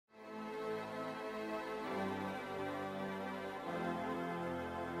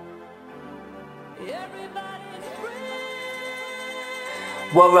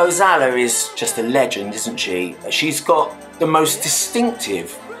Well, Rozalla is just a legend, isn't she? She's got the most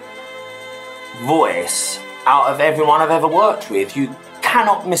distinctive voice out of everyone I've ever worked with. You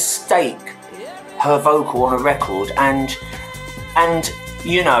cannot mistake her vocal on a record, and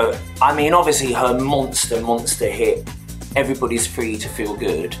you know, I mean, obviously her monster hit, Everybody's Free to Feel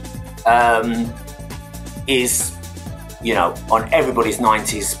Good, is, you know, on everybody's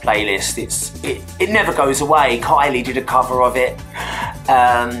 90s playlist. It never goes away. Kylie did a cover of it.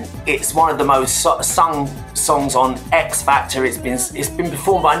 It's one of the most sung songs on X Factor. It's been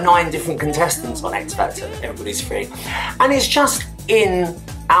performed by 9 different contestants on X Factor, Everybody's Free. And it's just in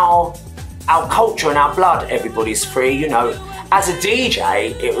our culture and our blood, Everybody's Free. You know, as a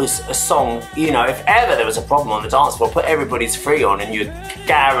DJ, it was a song, you know, if ever there was a problem on the dance floor, put Everybody's Free on and you're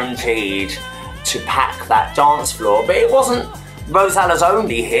guaranteed to pack that dance floor. But it wasn't Rosalla's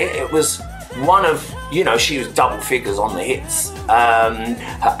only hit. It was one of, you know, she was double figures on the hits,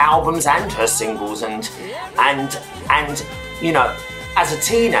 her albums and her singles, and you know, as a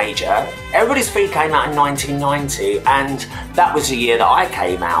teenager, Everybody's Free came out in 1990, and that was the year that I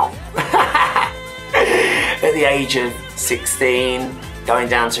came out. At the age of 16, going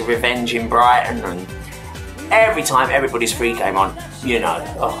down to Revenge in Brighton, and every time Everybody's Free came on, you know,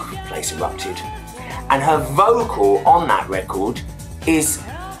 oh, the place erupted. And her vocal on that record is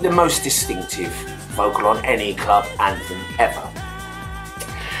the most distinctive vocal on any club anthem ever.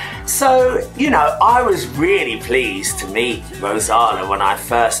 So, you know, I was really pleased to meet Rozalla when I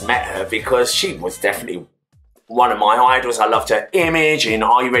first met her, because she was definitely one of my idols. I loved her image in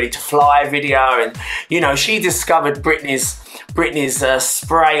Are You Ready to Fly video, and, you know, she discovered Britney's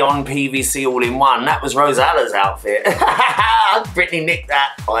spray-on PVC all-in-one. That was Rosalla's outfit. Britney nicked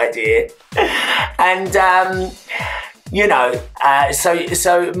that idea. And, you know,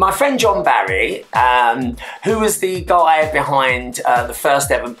 so my friend John Barry, who was the guy behind the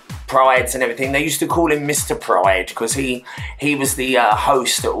first ever Prides and everything, they used to call him Mr. Pride, because he was the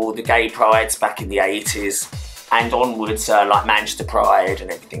host at all the gay prides back in the 80s and onwards, like Manchester Pride and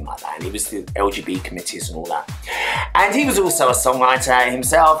everything like that. And he was the LGBT committees and all that. And he was also a songwriter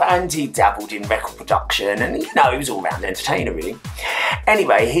himself, and he dabbled in record production, and, you know, he was all round entertainer really.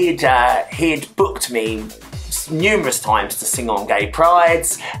 Anyway, he'd booked me numerous times to sing on gay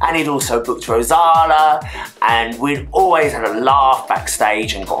prides, and he'd also booked Rozalla, and we'd always had a laugh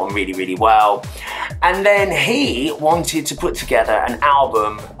backstage and got on really, really well. And then he wanted to put together an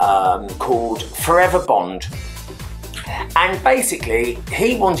album called Forever Bond. And basically,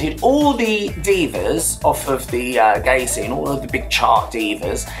 he wanted all the divas off of the gay scene, all of the big chart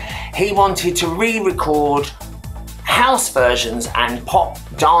divas. He wanted to re-record house versions and pop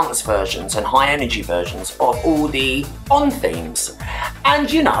dance versions and high energy versions of all the Bond themes.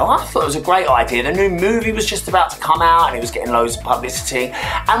 And, you know, I thought it was a great idea. The new movie was just about to come out and it was getting loads of publicity,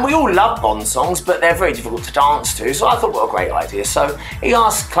 and we all love Bond songs, but they're very difficult to dance to, so I thought, what a great idea. So he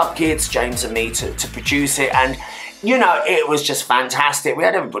asked Klubkidz, James and me to produce it, and, you know, it was just fantastic. We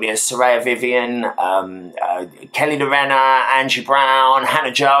had everybody, Soraya Vivian, Kelly Lorena, Angie Brown,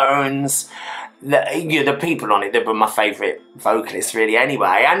 Hannah Jones. The people on it, they were my favourite vocalists really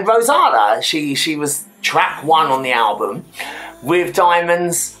anyway. And Rozalla, she was track 1 on the album with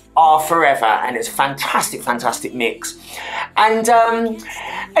Diamonds Are Forever, and it's a fantastic, fantastic mix. And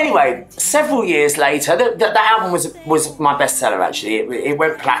anyway, several years later, the album was my bestseller actually. It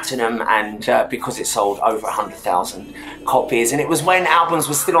went platinum, and because it sold over 100,000 copies, and it was when albums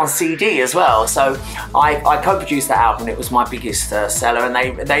were still on CD as well. So I co-produced that album. It was my biggest seller,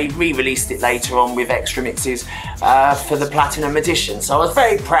 and they re-released it later on with extra mixes for the platinum edition. So I was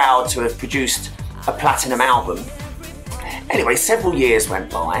very proud to have produced a platinum album. Anyway, several years went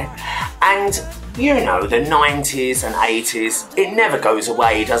by, and, you know, the 90s and 80s, it never goes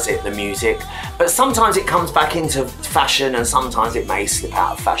away, does it, the music? But sometimes it comes back into fashion, and sometimes it may slip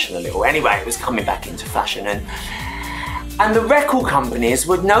out of fashion a little. Anyway, it was coming back into fashion, and the record companies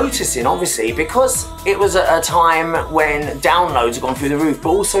were noticing, obviously, because it was at a time when downloads had gone through the roof, but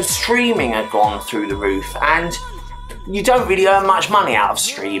also streaming had gone through the roof, and you don't really earn much money out of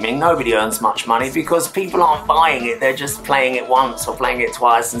streaming. Nobody earns much money because people aren't buying it, they're just playing it once or playing it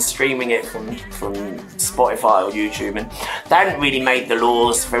twice and streaming it from Spotify or YouTube, and they hadn't really made the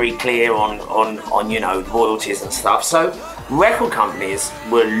laws very clear on you know, royalties and stuff. So record companies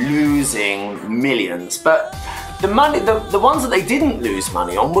were losing millions, but the ones that they didn't lose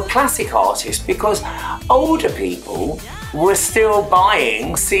money on were classic artists, because older people were still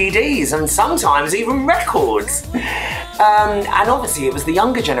buying CDs and sometimes even records. And obviously it was the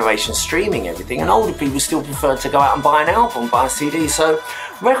younger generation streaming everything, and older people still preferred to go out and buy an album, buy a CD. So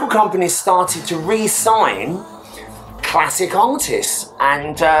record companies started to re-sign classic artists,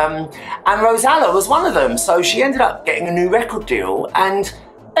 and Rozalla was one of them. So she ended up getting a new record deal, and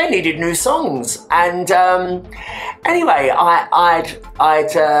they needed new songs. And anyway, I'd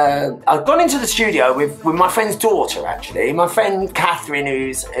gone into the studio with my friend's daughter, actually. My friend Catherine,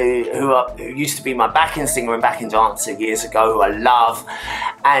 who used to be my backing singer and backing dancer years ago, who I love,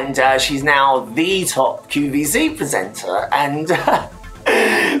 and she's now the top QVZ presenter. And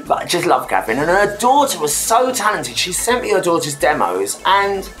but I just love Catherine, and her daughter was so talented. She sent me her daughter's demos,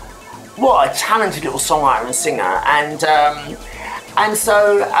 and what a talented little songwriter and singer. And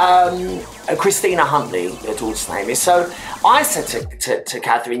so Christina Huntley, her daughter's name is. So I said to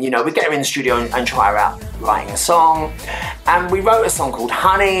Catherine, you know, we'd get her in the studio and try her out writing a song. And we wrote a song called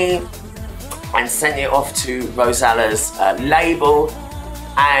Honey and sent it off to Rozalla's label.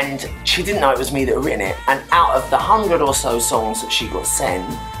 And she didn't know it was me that had written it. And out of the 100 or so songs that she got sent,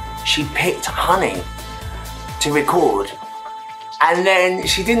 she picked Honey to record. And then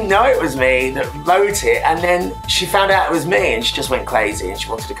she didn't know it was me that wrote it, and then she found out it was me, and she just went crazy and she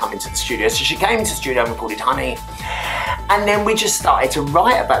wanted to come into the studio. So she came into the studio and recorded Honey. And then we just started to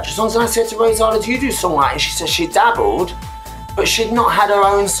write a bunch of songs, and I said to Rozalla, do you do songwriting? She said she dabbled, but she'd not had her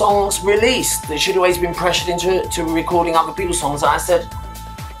own songs released, that she'd always been pressured into recording other people's songs. And I said,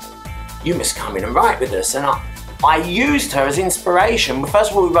 you must come in and write with us. And I used her as inspiration. First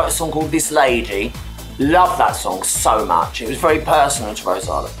of all, we wrote a song called This Lady. Love that song so much. It was very personal to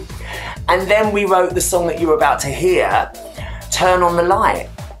Rozalla. And then we wrote the song that you're about to hear, Turn on the Light.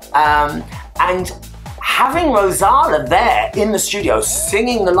 And having Rozalla there in the studio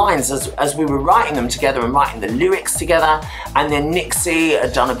singing the lines as we were writing them together and writing the lyrics together, and then Nixie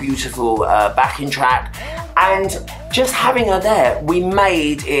had done a beautiful backing track, and just having her there, we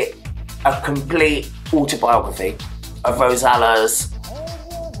made it a complete autobiography of Rozalla's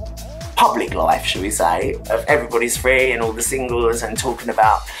public life, shall we say, of Everybody's Free and all the singles, and talking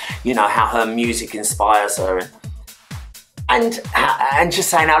about, you know, how her music inspires her, and just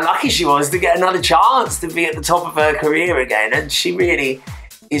saying how lucky she was to get another chance to be at the top of her career again. And she really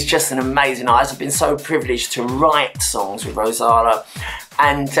is just an amazing artist. I've been so privileged to write songs with Rozalla,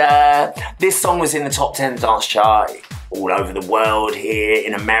 and this song was in the top 10 dance chart all over the world, here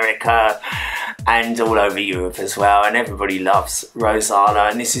in America and all over Europe as well, and everybody loves Rozalla,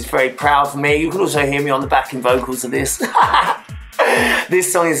 and this is very proud for me. You can also hear me on the backing vocals of this.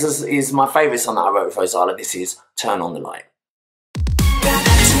 This song is my favourite song that I wrote with Rozalla. This is Turn on the Light. Got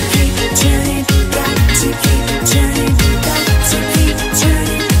to keep turning, got to keep turning, got to keep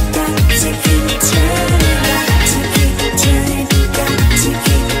turning, got to keep turning, got to keep turning, got to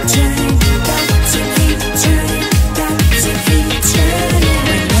keep turning, got to keep turning, got to keep turning.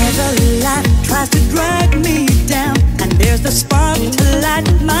 Whenever life tries to drag me down, and there's the spark to light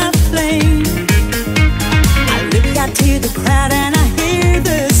my flame, I look out to the crowd and I hear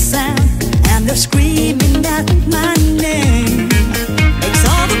the sound, and they're screaming out my name.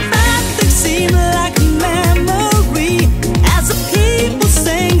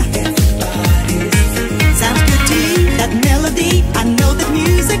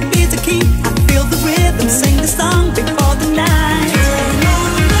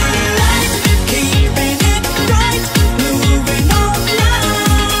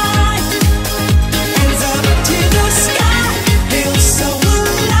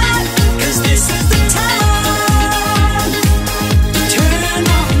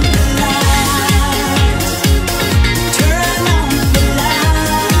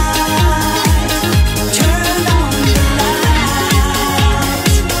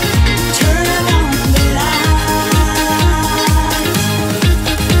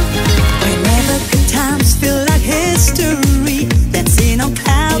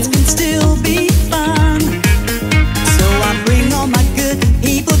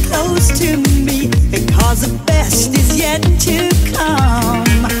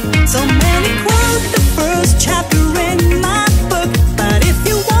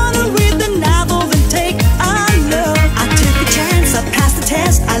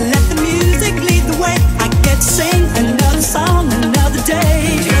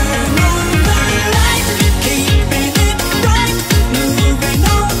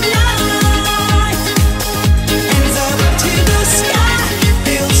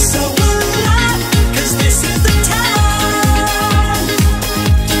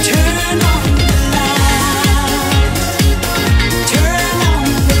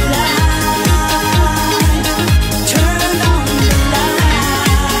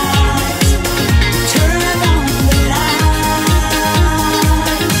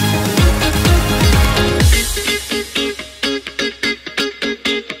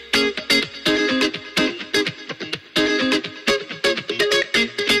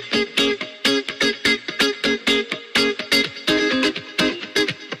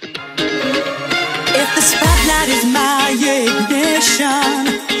 If the spotlight is my ignition,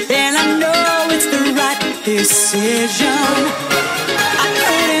 then I know it's the right decision. I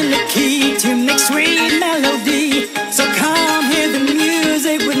turn in the key to make sweet melody.